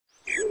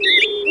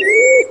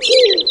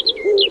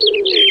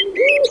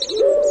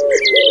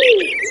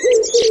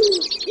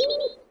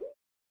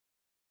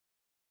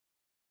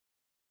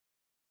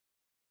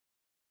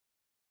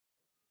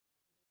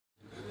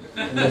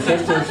the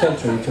 15th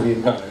century to be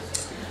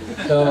honest.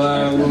 So,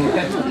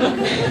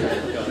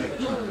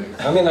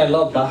 I mean, I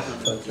love Bach,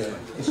 but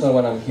it's not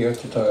what I'm here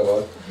to talk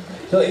about.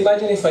 So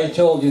imagine if I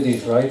told you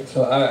this, right?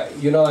 So,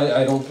 you know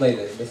I don't play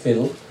the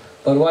fiddle,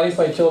 but what if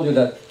I told you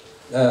that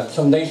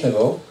some days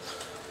ago,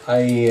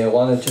 I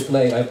wanted to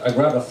play, I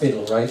grabbed a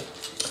fiddle, right?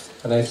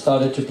 And I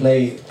started to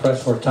play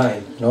Press for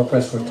Time. No,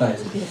 Press for Time,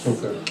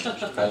 super.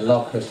 I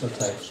love Press for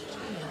Time.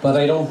 But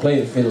I don't play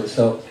the fiddle,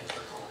 so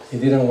it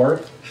didn't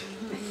work.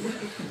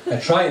 I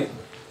tried,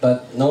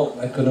 but no,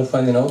 I couldn't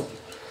find the note.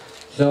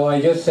 So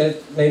I just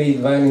said, maybe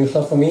violin is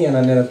not for me, and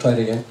I never tried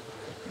again.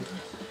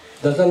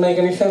 Does that make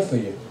any sense for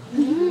you?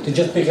 To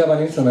just pick up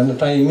an instrument and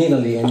try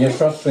immediately and get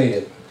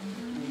frustrated.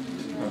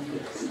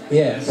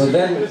 Yeah, but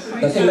then,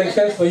 does it make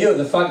sense for you,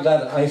 the fact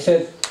that I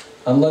said,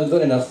 I'm not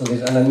good enough for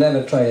this, and I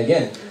never try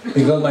again?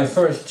 Because my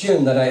first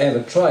tune that I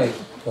ever tried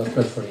was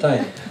Press for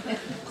Time.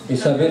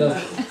 It's a bit of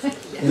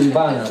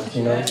imbalance,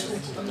 you know.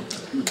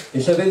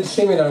 It's a bit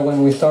similar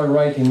when we start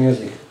writing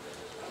music.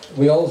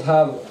 We all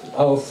have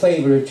our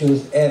favorite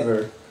tunes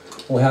ever.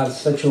 We have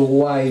such a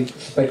wide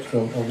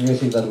spectrum of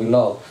music that we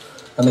love.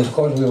 And of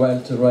course we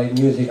want to write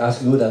music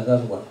as good as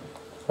that one,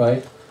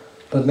 right?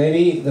 But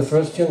maybe the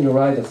first tune you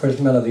write, the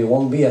first melody,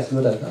 won't be as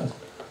good as that.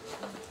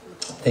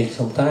 Take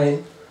some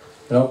time,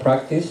 you know,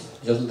 practice,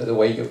 just the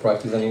way you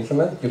practice an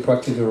instrument. You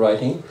practice your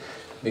writing,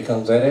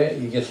 become better,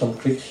 you get some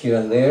tricks here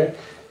and there.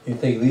 You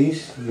take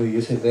this, you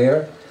use it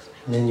there,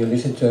 and then you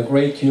listen to a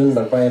great tune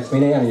by Brian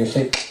Finney and you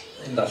say,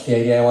 that's the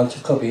idea I want to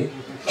copy.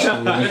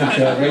 And you listen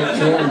to a great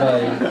tune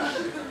by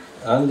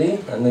Andy,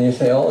 and then you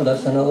say, oh,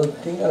 that's another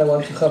thing that I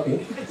want to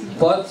copy.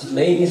 But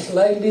maybe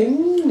slightly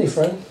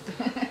different.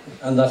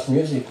 And that's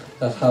music.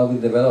 That's how we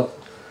develop.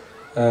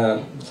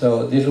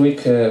 So this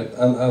week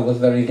I was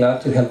very glad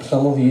to help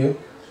some of you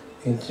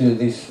into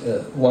this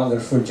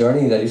wonderful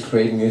journey that is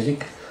creating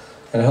music.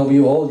 And I hope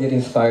you all get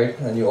inspired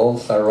and you all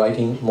start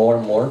writing more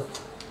and more.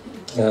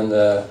 And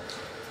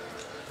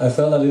I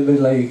felt a little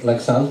bit like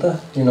Santa,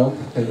 you know.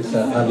 It's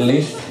at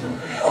least,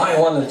 oh, I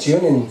want a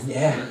tune in,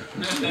 yeah,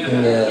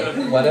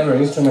 in whatever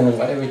instrument and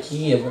whatever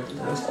key,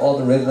 with all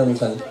the rhythms.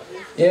 And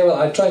yeah,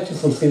 well, I try to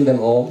fulfill them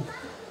all.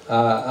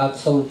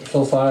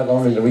 So far I've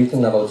only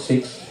written about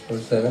 6 or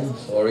 7,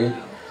 sorry.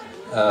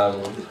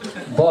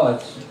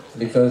 But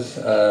because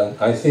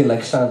I feel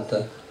like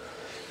Santa,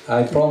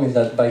 I promise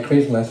that by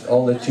Christmas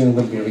all the tunes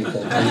will be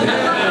written.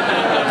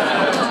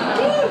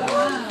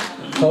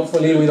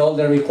 Hopefully with all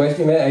the requests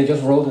you made. I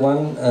just wrote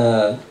one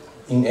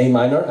in A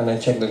minor and I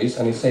checked the list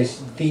and it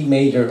says D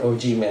major or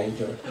G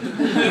major.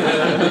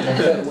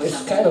 Well,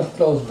 it's kind of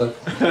close, but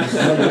it's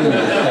not really.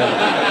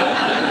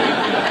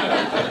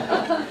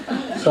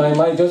 So I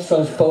might just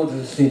transpose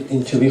it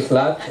into B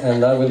flat,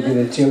 and that will be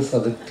the tune for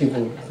the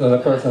people, for the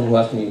person who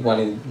asked me one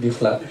in B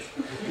flat.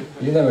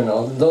 You never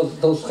know.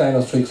 Those kind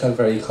of tricks are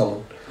very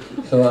common.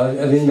 So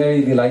I've been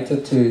very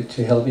delighted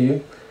to help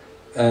you,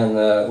 and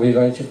we're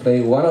going to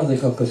play one of the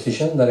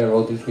compositions that I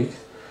wrote this week.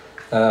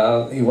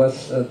 It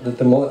was at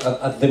that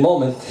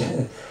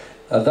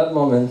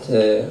moment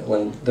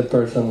when the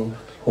person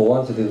who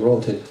wanted it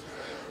wrote it,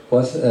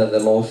 was the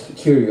most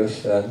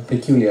curious and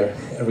peculiar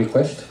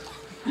request.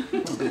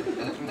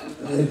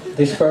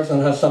 This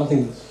person has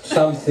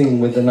something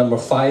with the number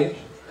 5,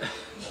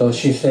 so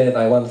she said,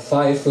 I want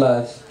 5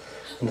 flats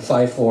and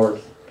 5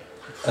 fourths,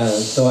 and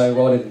so I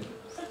wrote it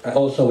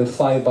also with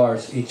 5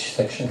 bars each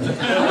section. So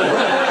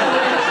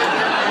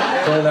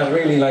I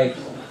really like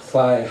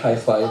high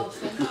 5. I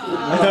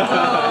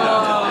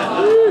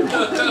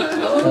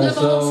would have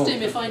asked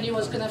him if I knew I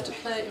was going to have to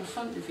play it in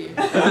front of you.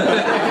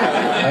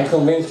 I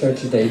convinced her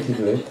today to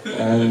do it,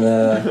 and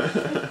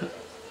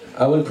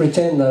I will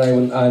pretend that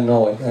I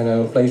know it, and I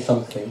will play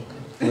something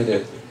with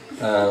it.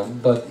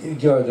 But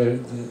you're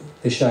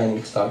the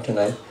shining star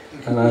tonight,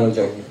 and I will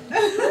join you.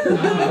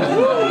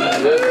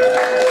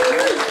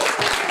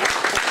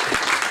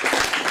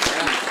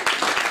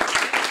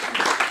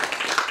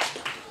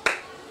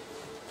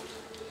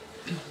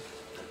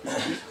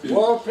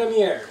 World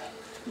premiere.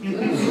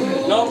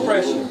 No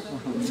pressure.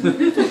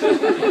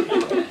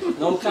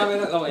 No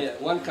camera. Oh yeah,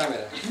 one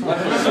camera.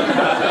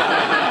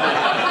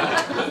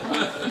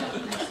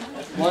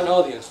 One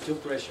audience, 2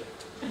 pressure.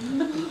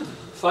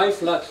 5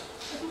 flats.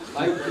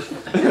 5 pressure.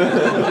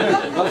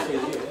 Not for you.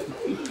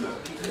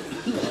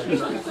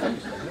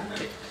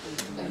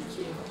 Thank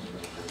you.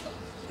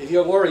 If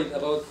you're worried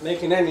about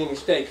making any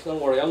mistakes, don't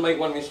worry. I'll make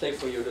one mistake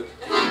for you too.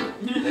 There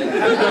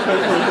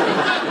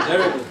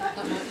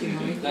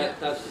we go.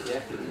 That's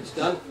yeah. It's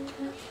done.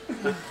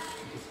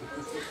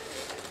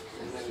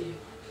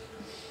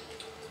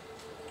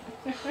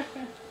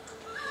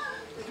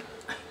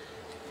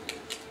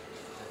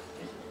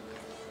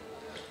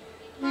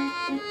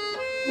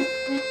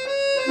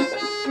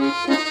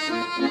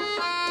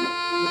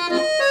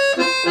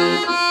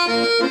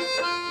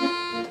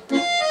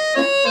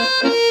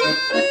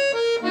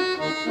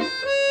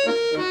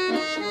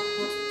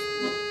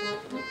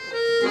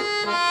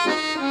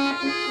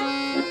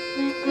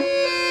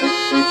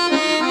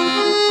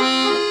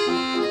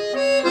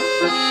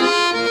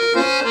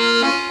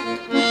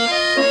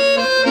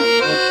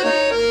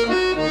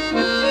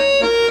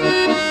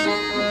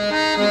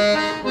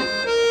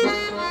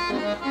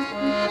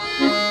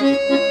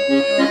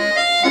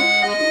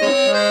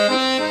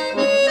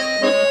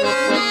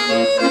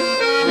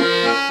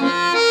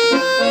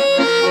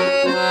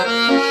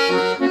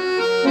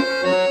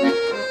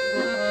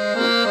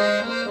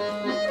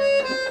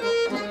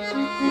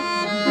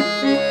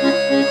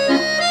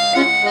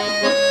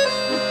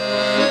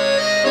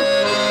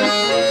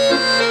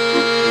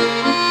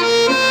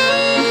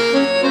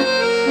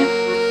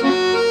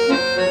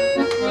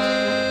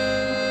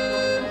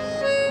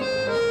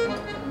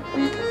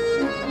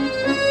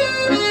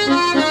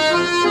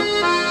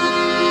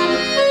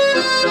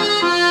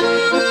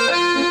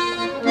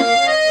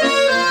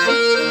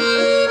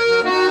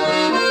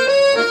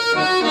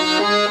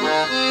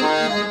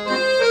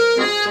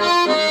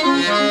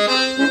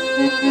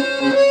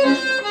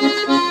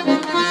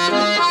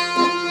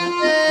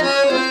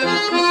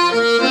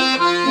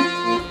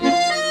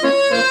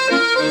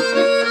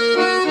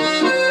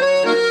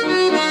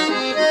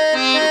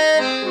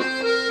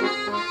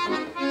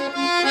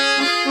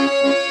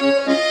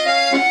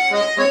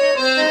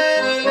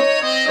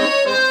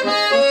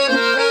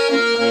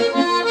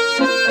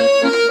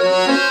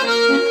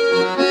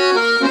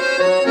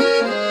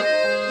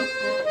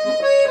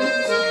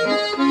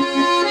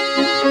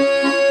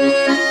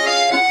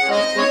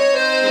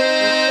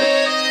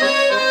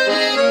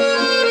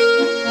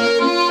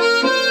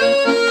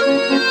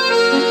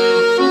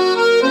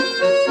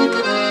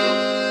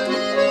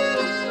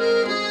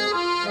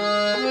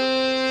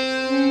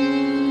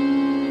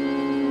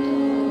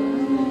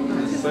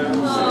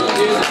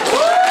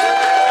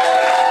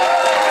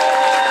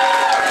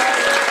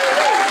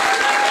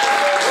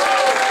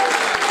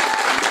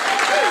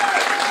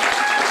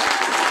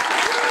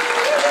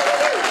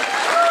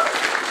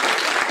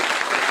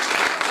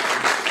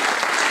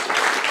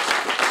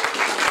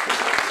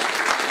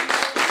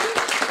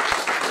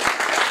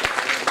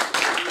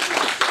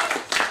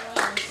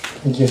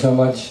 Thank you so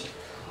much.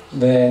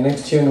 The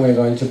next tune we're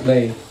going to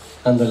play,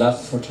 and the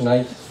last for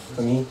tonight,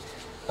 for me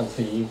and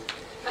for you,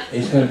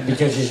 is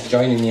because she's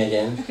joining me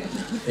again.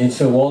 It's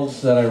a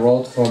waltz that I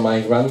wrote for my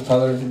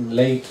grandfather,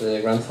 late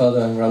grandfather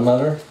and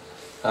grandmother.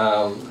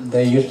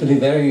 They used to live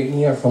very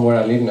near from where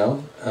I live now,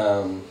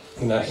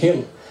 in a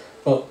hill.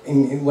 Well,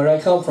 where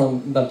I come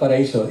from,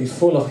 Valparaiso, is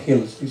full of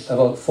hills. It's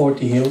about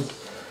 40 hills,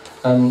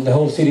 and the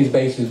whole city is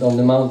based on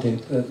the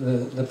mountain.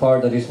 The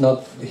part that is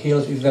not the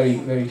hills is very,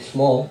 very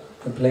small,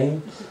 the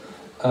plain.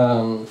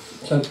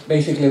 So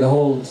basically the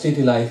whole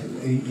city life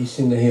is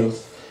in the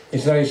hills.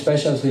 It's very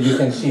special, so you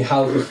can see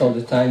houses all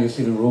the time, you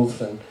see the roofs,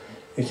 and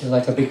it's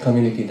like a big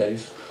community that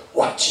is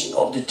watching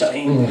all the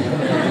time,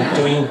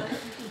 doing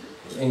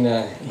in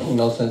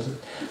all senses.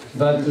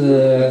 But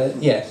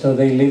yeah, so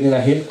they live in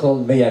a hill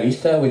called Bella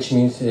Vista, which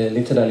means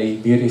literally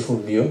beautiful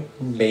view,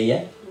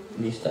 Bella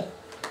Vista.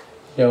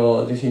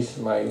 So this is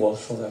my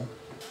waltz for them.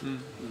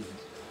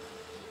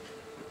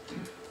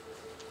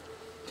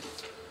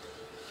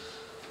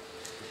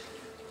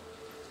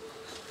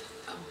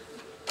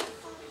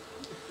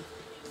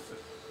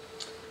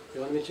 You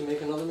want me to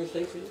make another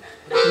mistake for you?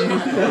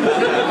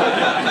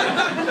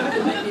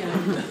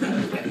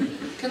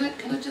 Can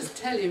I just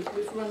tell you,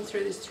 we've run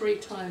through this 3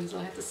 times.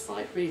 I had to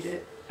sight read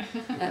it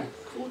at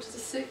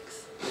 5:45,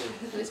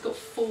 and it's got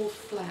 4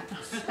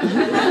 flats.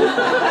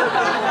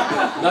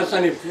 That's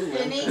an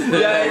improvement.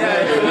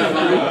 Yeah.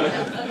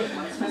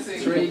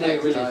 3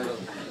 next time.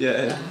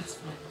 Yeah. That's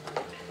fine.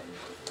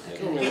 I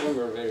don't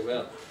remember very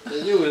well.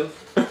 You will.